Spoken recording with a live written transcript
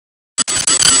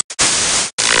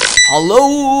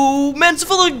Hallo mensen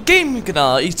van het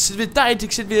GameKanaal.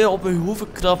 Ik zit weer op een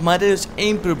hoevenkracht, maar er is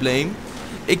één probleem.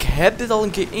 Ik heb dit al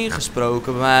een keer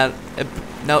ingesproken, maar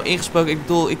ik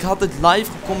bedoel, ik had het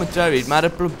live gecommentarieerd, maar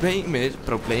het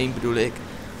probleem bedoel ik.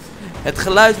 Het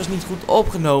geluid was niet goed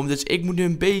opgenomen, dus ik moet nu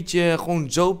een beetje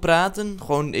gewoon zo praten.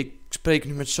 Gewoon, ik spreek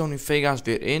nu met Sony Vegas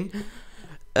weer in.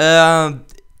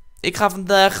 Ik ga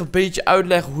vandaag een beetje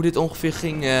uitleggen hoe dit ongeveer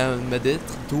ging met dit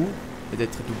gedoe. Met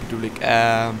dit gedoe bedoel ik.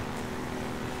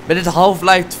 Met dit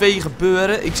Half-Life 2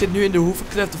 gebeuren. Ik zit nu in de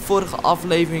hoevenkracht. De vorige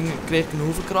aflevering kreeg ik een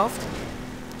hoevenkracht.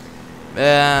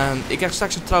 Ik krijg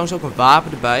straks trouwens ook een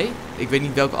wapen erbij. Ik weet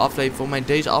niet welke aflevering, voor mij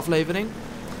deze aflevering.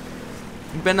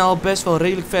 Ik ben al best wel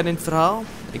redelijk ver in het verhaal.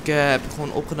 Ik heb het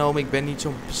gewoon opgenomen. Ik ben niet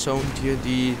zo'n persoon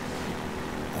die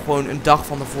gewoon een dag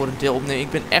van tevoren een deel opneemt.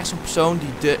 Ik ben echt zo'n persoon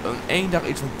die één dag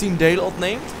iets van 10 delen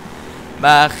opneemt.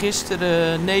 Maar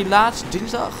gisteren, nee laatst,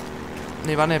 dinsdag.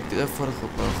 Nee, wanneer heb ik vorige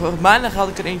opgenomen? Maandag had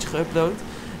ik er eentje geüpload.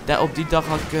 Op die dag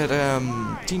had ik er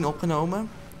 10 opgenomen.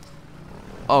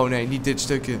 Oh nee, niet dit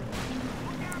stukje.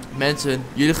 Mensen,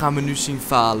 jullie gaan me nu zien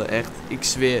falen, echt. Ik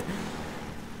zweer.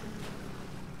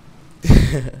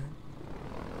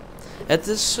 Het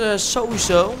is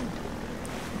sowieso.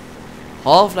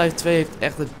 Half-Life 2 heeft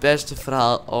echt het beste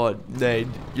verhaal. Oh nee,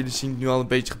 jullie zien nu al een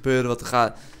beetje gebeuren wat er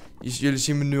gaat. Jullie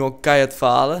zien me nu al keihard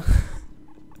falen.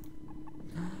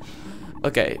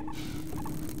 Oké.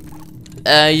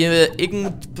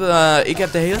 Ik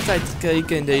heb de hele tijd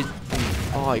gekeken in deze.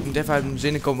 Oh, ik moet even uit mijn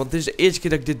zinnen komen, want dit is de eerste keer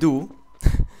dat ik dit doe.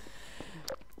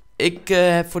 Ik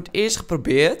heb voor het eerst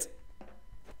geprobeerd.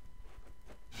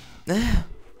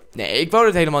 Nee, ik wou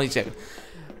het helemaal niet zeggen.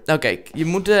 Nou kijk, je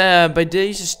moet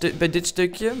bij dit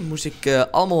stukje moest ik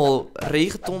allemaal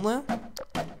regentonnen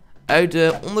uit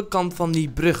de onderkant van die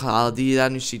brug halen die je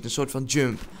daar nu ziet, een soort van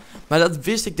jump. Maar dat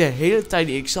wist ik de hele tijd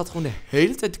niet. Ik zat gewoon de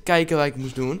hele tijd te kijken wat ik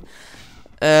moest doen.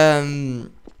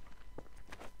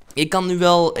 Ik kan nu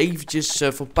wel eventjes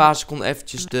voor een paar seconden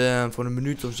eventjes voor een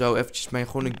minuut of zo eventjes mijn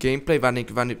gewoon een gameplay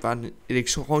wanneer ik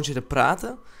zo gewoon zit te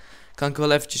praten. Kan ik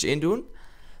wel eventjes indoen.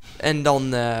 En dan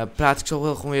praat ik zo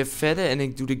wel gewoon weer verder en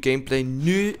ik doe de gameplay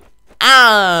nu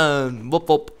aan. Wop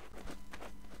wop.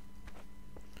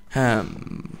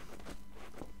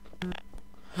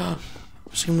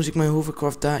 Misschien moest ik mijn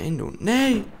hovercraft daarin doen.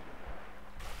 Nee!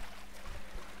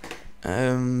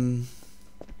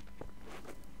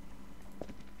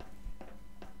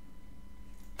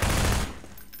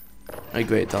 Ik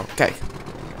weet het al. Kijk.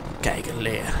 Kijk en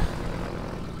leer.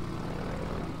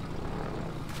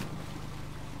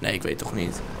 Nee, ik weet toch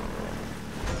niet.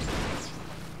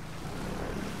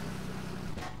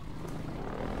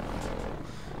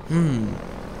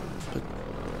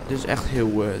 Dit is echt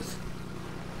heel weird.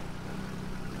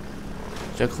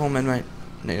 Zal ik gewoon met mijn...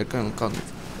 Nee, dat kan niet.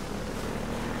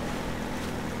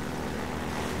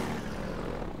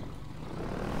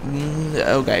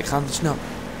 Oké, ik ga hem te snel.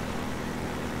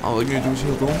 Oh, wat ik nu doe is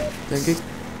heel dom, denk ik.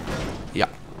 Ja.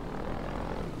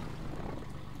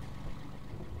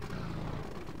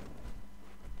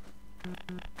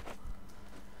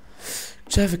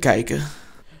 Dus even kijken.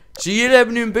 Zie, jullie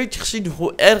hebben nu een beetje gezien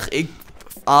hoe erg ik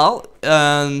faal.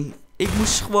 Ik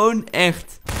moest gewoon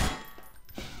echt...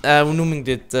 hoe noem ik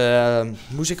dit?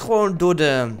 Moest ik gewoon door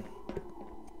de...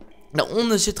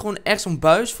 Daaronder zit gewoon echt zo'n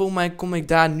buis. Volgens mij kom ik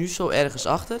daar nu zo ergens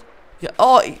achter. Ja,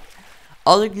 oh,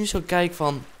 als ik nu zo kijk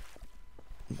van...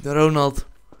 Ronald,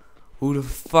 hoe de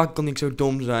fuck kan ik zo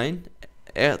dom zijn?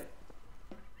 Echt.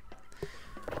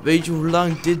 Weet je hoe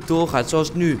lang dit doorgaat?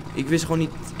 Zoals nu. Ik wist gewoon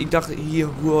niet... Ik dacht hier,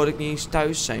 hoe hoor ik niet eens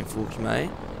thuis zijn volgens mij.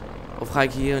 Of ga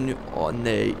ik hier nu... Oh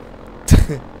nee.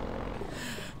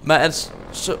 Maar het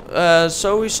is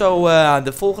sowieso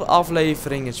de volgende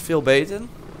aflevering is veel beter.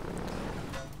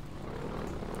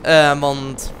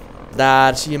 Want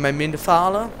daar zie je mij minder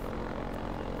falen.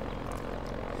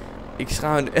 Ik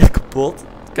schaam me echt kapot.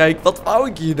 Kijk, wat wou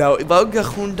ik hier nou? Ik wou ik daar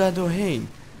gewoon daar doorheen.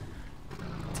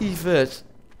 Tyfus.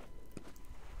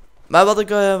 Maar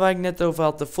waar ik net over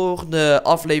had, de volgende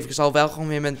aflevering zal wel gewoon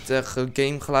weer met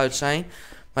gamegeluid zijn.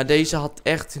 Maar deze had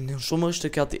echt, in sommige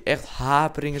stukken had hij echt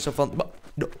haperingen zo van...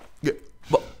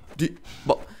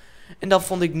 En dat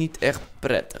vond ik niet echt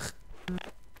prettig.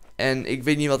 En ik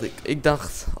weet niet wat ik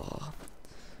dacht... Oh,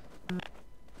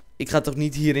 ik ga toch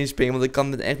niet hierin spelen, want ik kan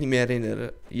me het echt niet meer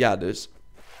herinneren. Ja, dus.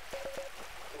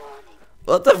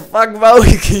 What the fuck wou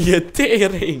ik hier?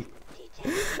 Tering.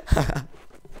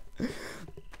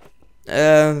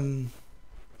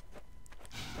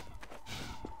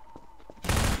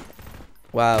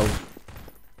 Wauw.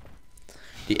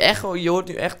 Die echo, je hoort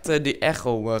nu echt die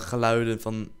echo geluiden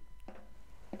van...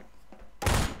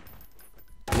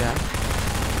 Ja.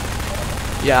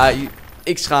 Ja,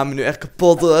 Ik schaam me nu echt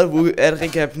kapot hoor, hoe erg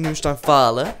ik heb nu staan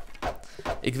falen.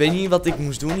 Ik weet niet wat ik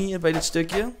moest doen hier bij dit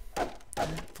stukje.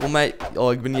 Voor mij,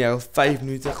 oh ik ben hier al 5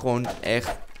 minuten gewoon echt.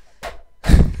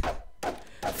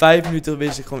 5 minuten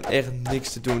wist ik gewoon echt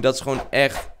niks te doen. Dat is gewoon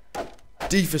echt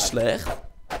tyfus slecht.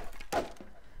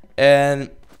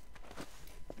 En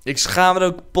ik schaam me er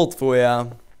ook kapot voor, ja.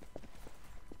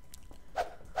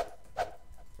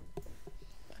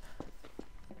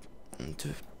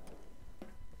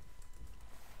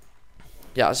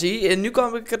 Ja, zie, en nu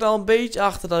kwam ik er al een beetje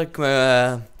achter dat ik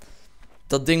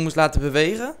dat ding moest laten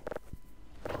bewegen.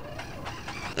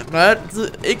 Maar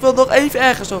ik wil nog even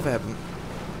ergens over hebben.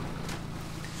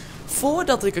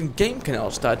 Voordat ik een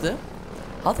gamekanaal startte,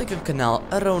 had ik een kanaal,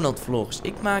 Ronald Vlogs.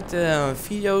 Ik maakte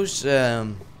video's,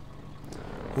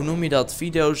 hoe noem je dat?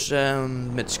 Video's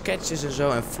met sketches en zo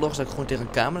en vlogs dat ik gewoon tegen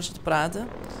een camera zat te praten.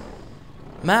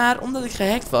 Maar omdat ik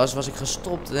gehackt was, was ik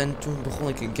gestopt en toen begon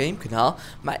ik een gamekanaal.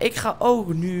 Maar ik ga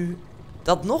ook nu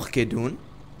dat nog een keer doen.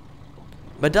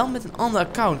 Maar dan met een ander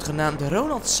account genaamd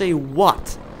Ronald Say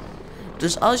What.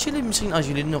 Dus als jullie misschien, als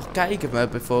jullie nog kijken, maar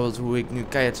bijvoorbeeld hoe ik nu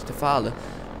keihard zit te falen.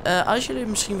 Als jullie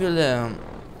misschien willen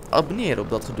abonneren op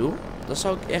dat gedoe, dat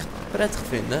zou ik echt prettig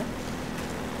vinden.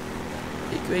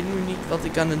 Ik weet nu niet wat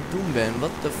ik aan het doen ben.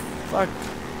 What the fuck?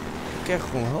 Ik krijg er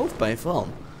gewoon hoofdpijn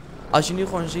van. Als je nu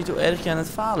gewoon ziet hoe erg je aan het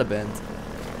falen bent.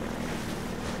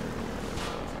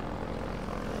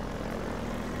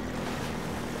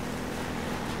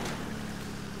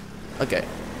 Oké.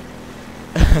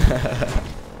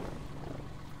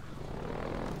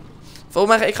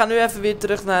 Volgens mij, ik ga nu even weer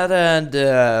terug naar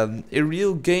de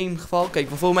real game geval. Kijk,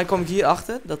 volgens mij kom ik hier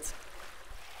achter. Dat...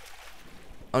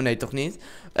 Oh nee, toch niet.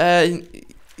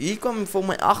 Hier kwam ik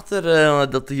volgens mij achter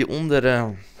dat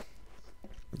hieronder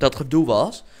dat gedoe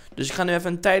was. Dus ik ga nu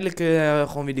even een tijdelijke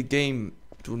gewoon weer de game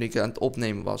toen ik aan het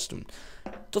opnemen was toen.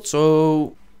 Tot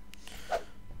zo.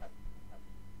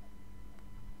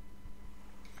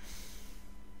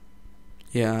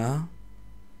 Ja.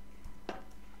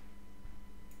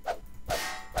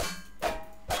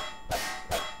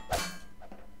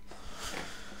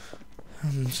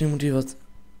 Misschien moet hier wat.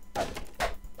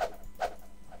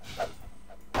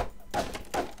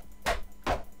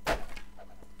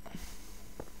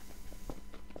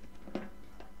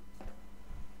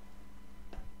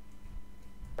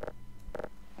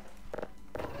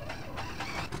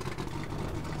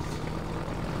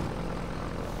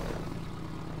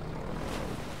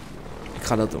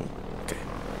 Ik ga dat doen. Oké.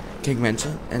 Kijk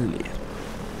mensen en leer.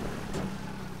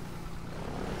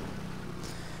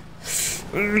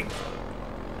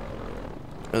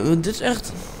 Dit is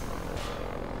echt.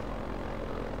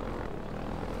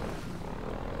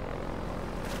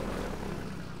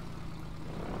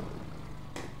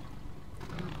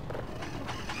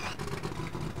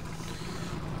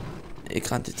 Ik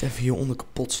ga dit even hieronder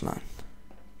kapot slaan.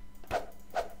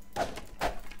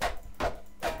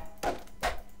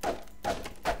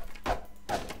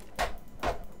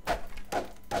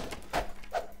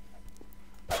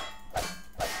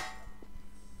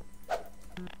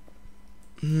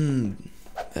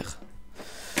 Weg.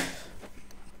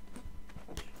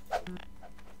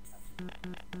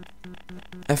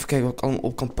 Even kijken wat ik allemaal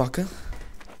op kan pakken.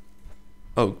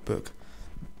 Oh, bug.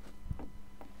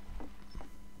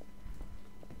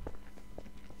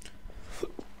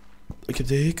 Ik heb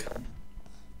de hik.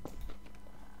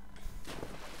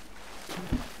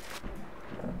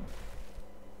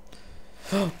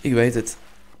 Oh, ik weet het.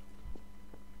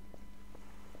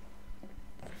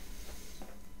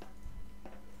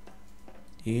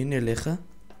 Hier neerleggen.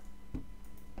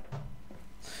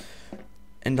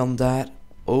 En dan daar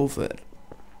over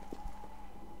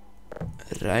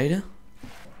rijden.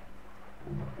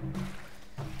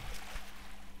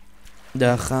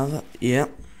 Daar gaan we. Ja.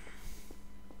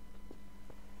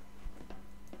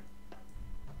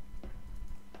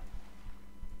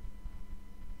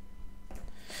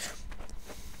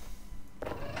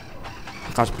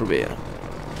 Ik ga eens proberen.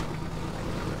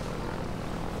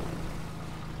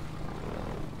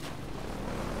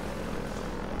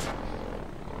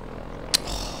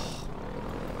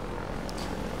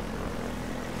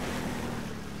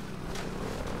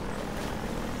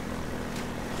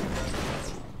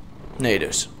 Nee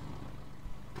dus.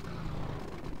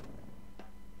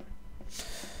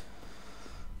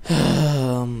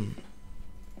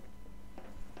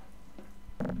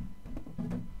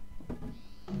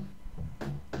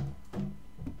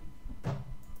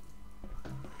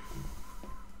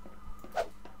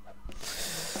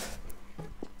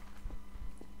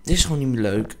 Dit is gewoon niet meer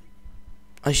leuk.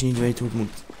 Als je niet weet hoe het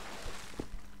moet.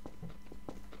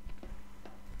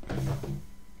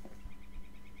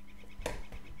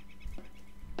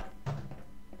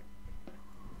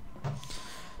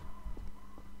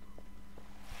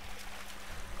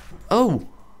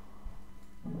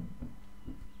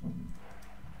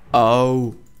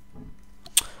 Oh.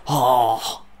 Oh.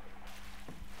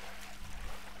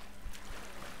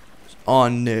 Oh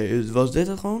nee, was dit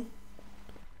het gewoon?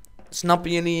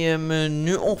 Snappen jullie me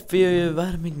nu ongeveer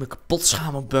waarom ik me kapot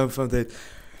schaam van dit?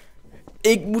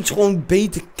 Ik moet gewoon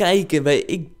beter kijken.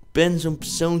 Ik ben zo'n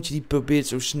persoontje die probeert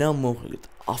zo snel mogelijk het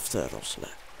af te rosselen.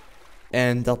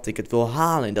 En dat ik het wil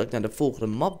halen en dat ik naar de volgende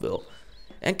map wil.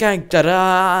 En kijk,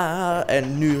 tada!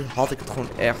 En nu had ik het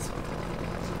gewoon echt.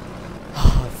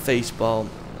 Facepalm.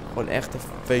 Gewoon echt een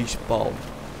facepalm.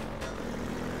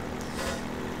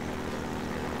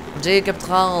 Dus ik heb het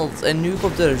gehaald. En nu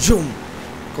komt er zoom.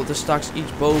 Komt er straks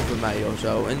iets boven mij of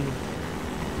zo. En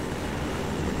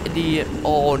die.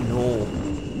 Oh no.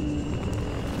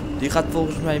 Die gaat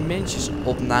volgens mij mensen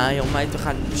opnaaien om mij te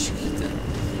gaan beschieten.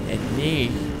 En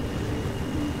nee.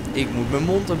 Ik moet mijn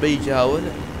mond een beetje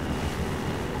houden.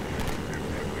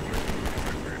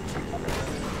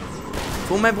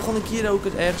 Voor mij begon ik hier ook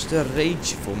het ergste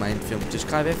rage voor mijn film. Dus ik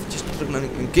ga even eventjes terug naar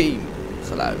een game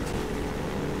geluid.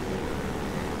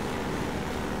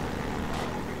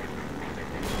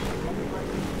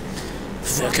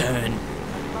 Fucken.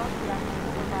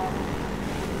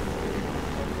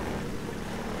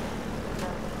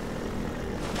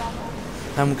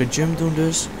 Nou moet ik een jump doen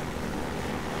dus.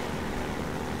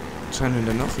 Zijn we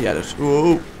er nog? Ja, dus.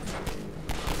 Wow.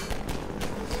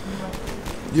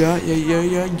 Ja.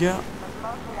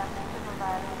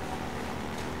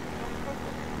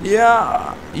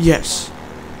 Ja. Yes.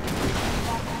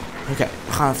 Oké,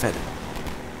 we gaan verder.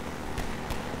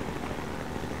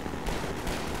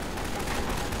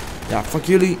 Ja, fuck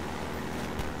jullie.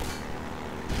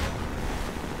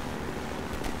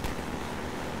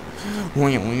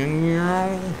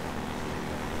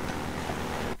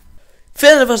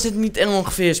 Verder was dit niet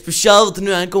ongeveer speciaal wat er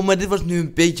nu aankomt, maar dit was nu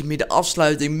een beetje meer de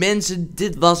afsluiting. Mensen,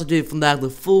 dit was het weer vandaag. De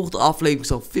volgende aflevering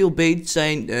zal veel beter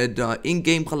zijn. De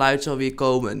in-game geluid zal weer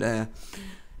komen.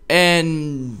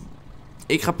 En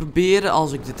ik ga proberen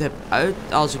als ik dit heb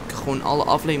als ik gewoon alle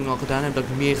afleveringen al gedaan heb, dat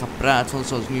ik meer ga praten. Want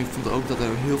zoals ik nu vond ook dat er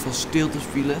heel veel stiltes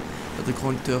vielen. Dat ik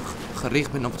gewoon te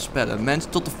gericht ben op het spellen. Mensen,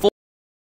 tot de volgende.